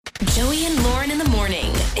Joey and Lauren in the morning.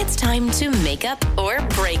 It's time to make up or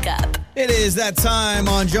break up. It is that time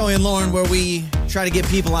on Joey and Lauren where we try to get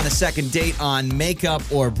people on a second date on makeup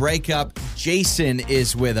or breakup. Jason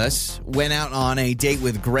is with us. Went out on a date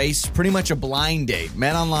with Grace. Pretty much a blind date.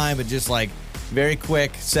 Met online, but just like very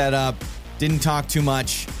quick setup. Didn't talk too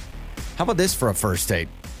much. How about this for a first date?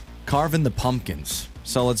 Carving the pumpkins.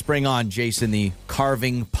 So let's bring on Jason, the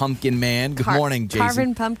carving pumpkin man. Good morning, Jason.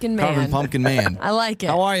 Carving pumpkin man. Carving pumpkin man. I like it.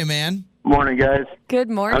 How are you, man? Morning, guys. Good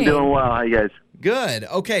morning. I'm doing well. How you guys? Good.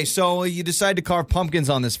 Okay, so you decided to carve pumpkins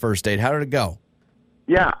on this first date. How did it go?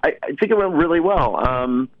 Yeah, I think it went really well.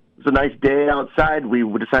 It was a nice day outside. We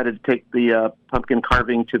decided to take the pumpkin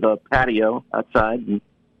carving to the patio outside. And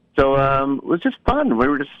so it was just fun. We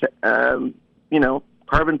were just,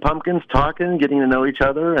 carving pumpkins, talking, getting to know each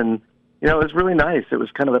other. And, it was really nice. It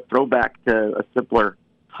was kind of a throwback to a simpler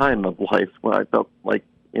time of life where I felt like,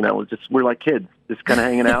 we're like kids, just kind of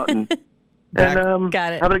hanging out and Got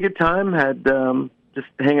it. having a good time. Had just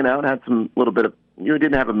hanging out. Had some little bit of. We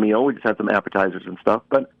didn't have a meal. We just had some appetizers and stuff,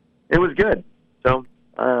 but it was good. So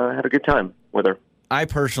had a good time with her. I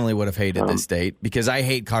personally would have hated this date because I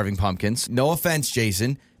hate carving pumpkins. No offense,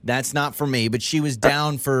 Jason. That's not for me. But she was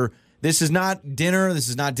down for this is not dinner. This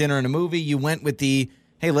is not dinner in a movie. You went with the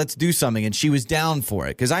hey, let's do something, and she was down for it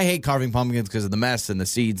because I hate carving pumpkins because of the mess and the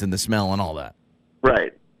seeds and the smell and all that.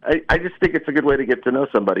 Right. I just think it's a good way to get to know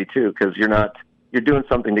somebody too, because you're doing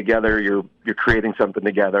something together, you're creating something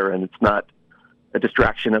together, and it's not a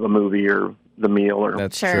distraction of a movie or the meal or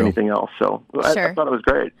anything else. So I thought it was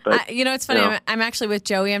great. But, it's funny. I'm actually with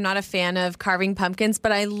Joey. I'm not a fan of carving pumpkins,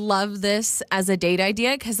 but I love this as a date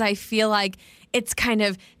idea because I feel like it's kind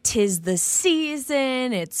of 'tis the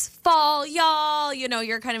season. It's fall, y'all.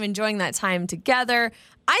 You're kind of enjoying that time together.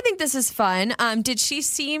 I think this is fun. Did she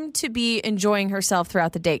seem to be enjoying herself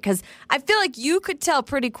throughout the date? Because I feel like you could tell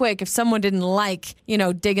pretty quick if someone didn't like,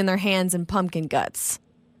 digging their hands in pumpkin guts.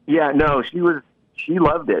 Yeah, no, she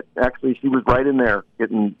loved it. Actually, she was right in there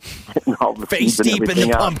getting all the face deep in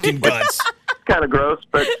the pumpkin guts. Kind of gross,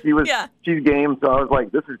 but she's game, so I was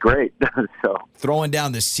like, this is great. So throwing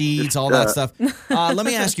down the seeds, all that stuff. Let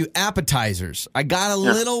me ask you, appetizers. I got a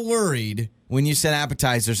little worried when you said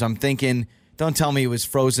appetizers. I'm thinking, don't tell me it was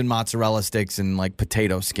frozen mozzarella sticks and like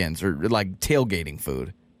potato skins or like tailgating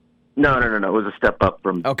food. No. It was a step up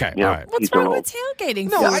from. Okay, all right. What's wrong with tailgating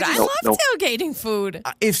food? I love tailgating food.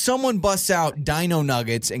 If someone busts out dino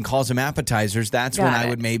nuggets and calls them appetizers, that's when I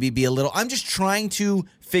would maybe be a little. I'm just trying to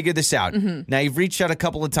figure this out. Mm-hmm. Now you've reached out a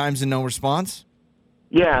couple of times and no response.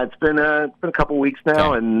 Yeah, it's been a couple weeks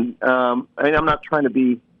now, and I'm not trying to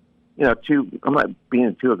be. I'm not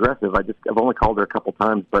being too aggressive. I've only called her a couple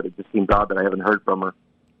times, but it just seems odd that I haven't heard from her.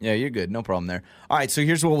 Yeah, you're good. No problem there. All right, so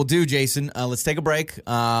here's what we'll do, Jason. Let's take a break.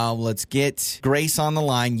 Let's get Grace on the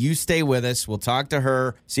line. You stay with us. We'll talk to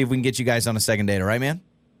her, see if we can get you guys on a second date. All right, man?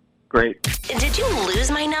 Great. Did you lose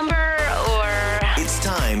my number or? It's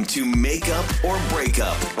time to make up or break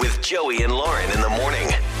up with Joey and Lauren in the morning.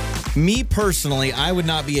 Me personally, I would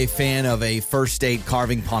not be a fan of a first date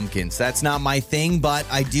carving pumpkins. That's not my thing, but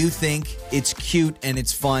I do think it's cute and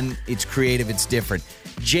it's fun. It's creative. It's different.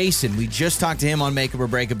 Jason, we just talked to him on Makeup or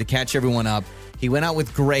Breakup to catch everyone up. He went out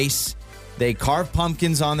with Grace. They carved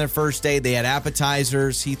pumpkins on their first date. They had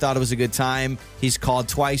appetizers. He thought it was a good time. He's called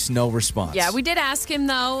twice, no response. Yeah, we did ask him,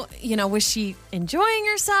 though, was she enjoying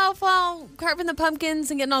herself while carving the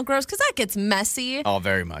pumpkins and getting all gross? Because that gets messy. Oh,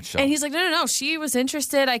 very much so. And he's like, no, she was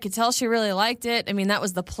interested. I could tell she really liked it. I mean, that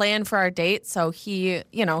was the plan for our date. So he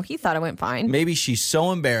thought it went fine. Maybe she's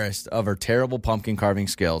so embarrassed of her terrible pumpkin carving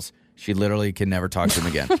skills, she literally can never talk to him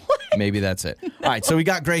again. Maybe that's it. All right, so we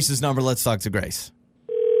got Grace's number. Let's talk to Grace.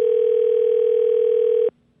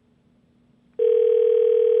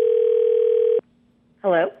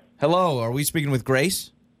 Hello, are we speaking with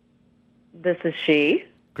Grace? This is she.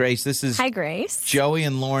 Grace, this is Hi, Grace. Joey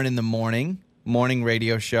and Lauren in the morning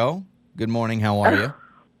radio show. Good morning, how are you?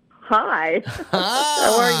 Hi. Hi.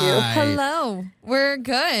 How are you? Hello. We're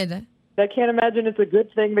good. I can't imagine it's a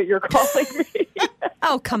good thing that you're calling me.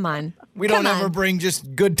 Oh, come on. We don't ever bring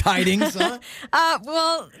just good tidings, huh?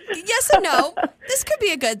 Well, yes and no. This could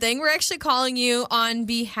be a good thing. We're actually calling you on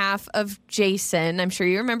behalf of Jason. I'm sure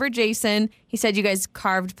you remember Jason. He said you guys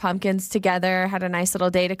carved pumpkins together, had a nice little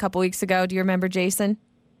date a couple weeks ago. Do you remember Jason?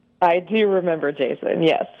 I do remember Jason,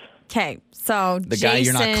 yes. Okay, so the guy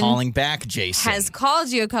you're not calling back, Jason, has called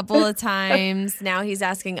you a couple of times. Now he's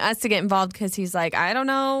asking us to get involved because he's like, I don't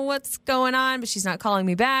know what's going on, but she's not calling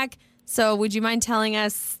me back. So would you mind telling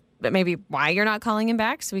us maybe why you're not calling him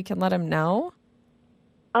back so we can let him know?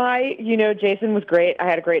 Jason was great. I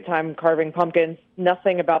had a great time carving pumpkins.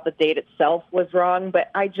 Nothing about the date itself was wrong, but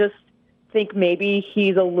I just think maybe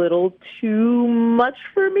he's a little too much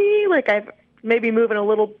for me. Like I've maybe moving a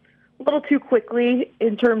little too quickly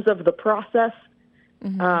in terms of the process.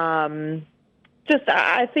 Mm-hmm.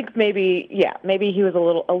 I think maybe he was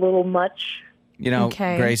a little much.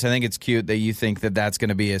 Okay. Grace, I think it's cute that you think that that's going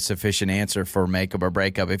to be a sufficient answer for makeup or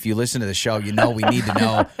breakup. If you listen to the show, we need to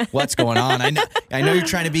know what's going on. I know you're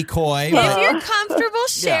trying to be coy. If But you're comfortable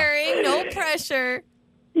sharing, no pressure.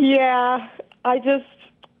 Yeah,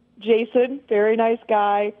 Jason, very nice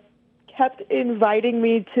guy, kept inviting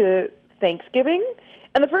me to Thanksgiving.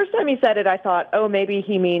 And the first time he said it, I thought, oh, maybe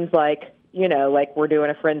he means like we're doing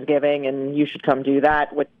a Friendsgiving and you should come do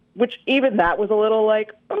that, which even that was a little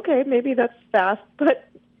like, okay, maybe that's fast. But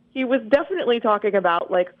he was definitely talking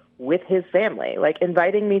about like with his family, like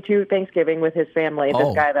inviting me to Thanksgiving with his family,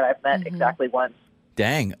 this guy that I've met exactly once.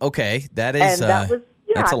 Dang, okay. That is, and that was,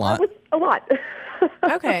 that's a lot. That was a lot.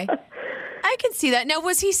 Okay. I can see that. Now,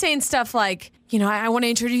 was he saying stuff like, I want to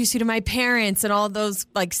introduce you to my parents and all those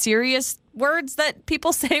like serious words that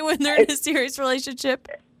people say when they're in a serious relationship?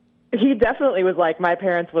 He definitely was like, my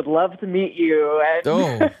parents would love to meet you.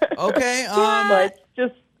 And okay. like,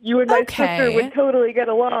 just you and my sister would totally get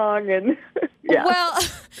along. And yeah. Well,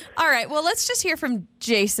 all right. Well, let's just hear from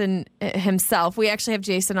Jason himself. We actually have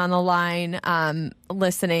Jason on the line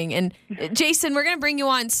listening. And Jason, we're going to bring you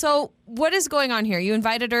on. So what is going on here? You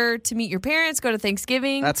invited her to meet your parents, go to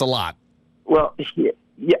Thanksgiving? That's a lot. Well,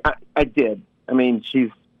 yeah, I did. I mean,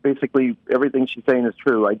 she's basically, everything she's saying is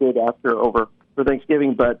true. I did ask her over for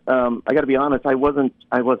Thanksgiving, but I got to be honest, I'm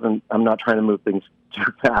not trying to move things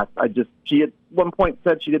too fast. She at one point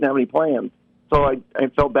said she didn't have any plans. So I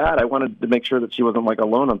felt bad. I wanted to make sure that she wasn't like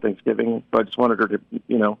alone on Thanksgiving. So I just wanted her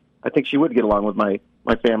to, I think she would get along with my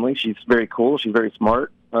family. She's very cool. She's very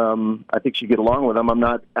smart. I think she'd get along with them. I'm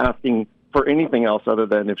not asking for anything else other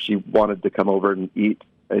than if she wanted to come over and eat.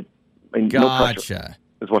 No pressure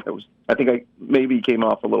is what I was. I think I maybe came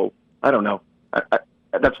off a little, I don't know.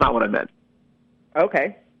 That's not what I meant.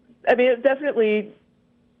 Okay. I mean, it definitely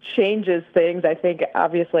changes things. I think,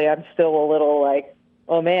 obviously, I'm still a little like,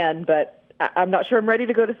 oh, man, but I'm not sure I'm ready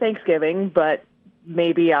to go to Thanksgiving, but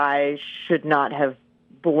maybe I should not have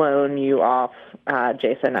blown you off,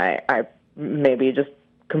 Jason. I maybe just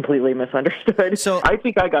completely misunderstood. So I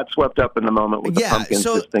think I got swept up in the moment with the pumpkins,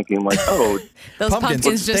 just thinking like, oh, those pumpkins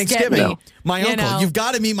just Thanksgiving. Get me. My uncle, you've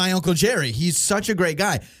got to meet my Uncle Jerry. He's such a great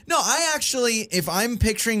guy. No, I actually, if I'm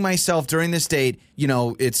picturing myself during this date,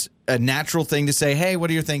 it's a natural thing to say, hey, what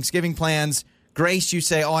are your Thanksgiving plans? Grace, you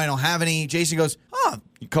say, oh, I don't have any. Jason goes, oh,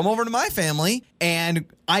 you come over to my family. And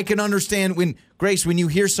I can understand when you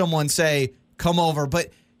hear someone say, come over.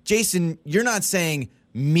 But Jason, you're not saying,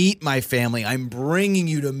 meet my family. I'm bringing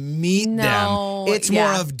you to meet them. It's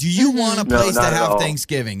more of, do you want a place to have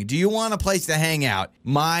Thanksgiving? Do you want a place to hang out?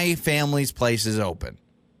 My family's place is open.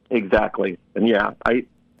 Exactly. And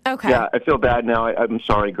I feel bad now. I'm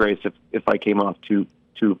sorry, Grace, if I came off too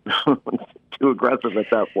too aggressive at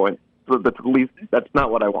that point. So at least that's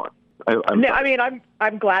not what I want.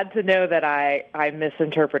 I'm glad to know that I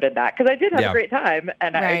misinterpreted that because I did have a great time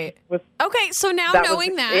and I was okay. So now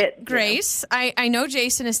knowing that, Grace, I know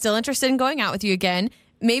Jason is still interested in going out with you again.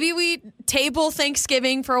 Maybe we table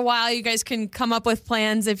Thanksgiving for a while. You guys can come up with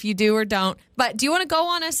plans if you do or don't. But do you want to go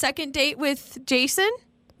on a second date with Jason?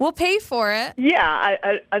 We'll pay for it. Yeah,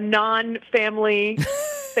 a non-family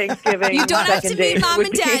Thanksgiving. You don't have to meet mom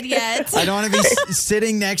and dad yet. I don't want to be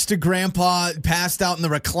sitting next to Grandpa, passed out in the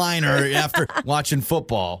recliner after watching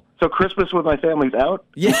football. So Christmas with my family's out?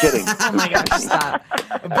 Yeah. I'm kidding. Oh my gosh, stop.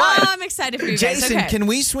 I'm excited for you guys. Jason, okay. Can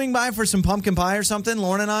we swing by for some pumpkin pie or something?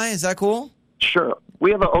 Lauren and I, is that cool? Sure. We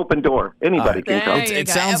have an open door. Anybody can come. It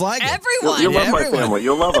sounds like everyone. You'll love my family.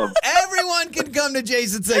 You'll love them. Everyone can come to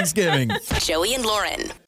Jason's Thanksgiving. Joey and Lauren.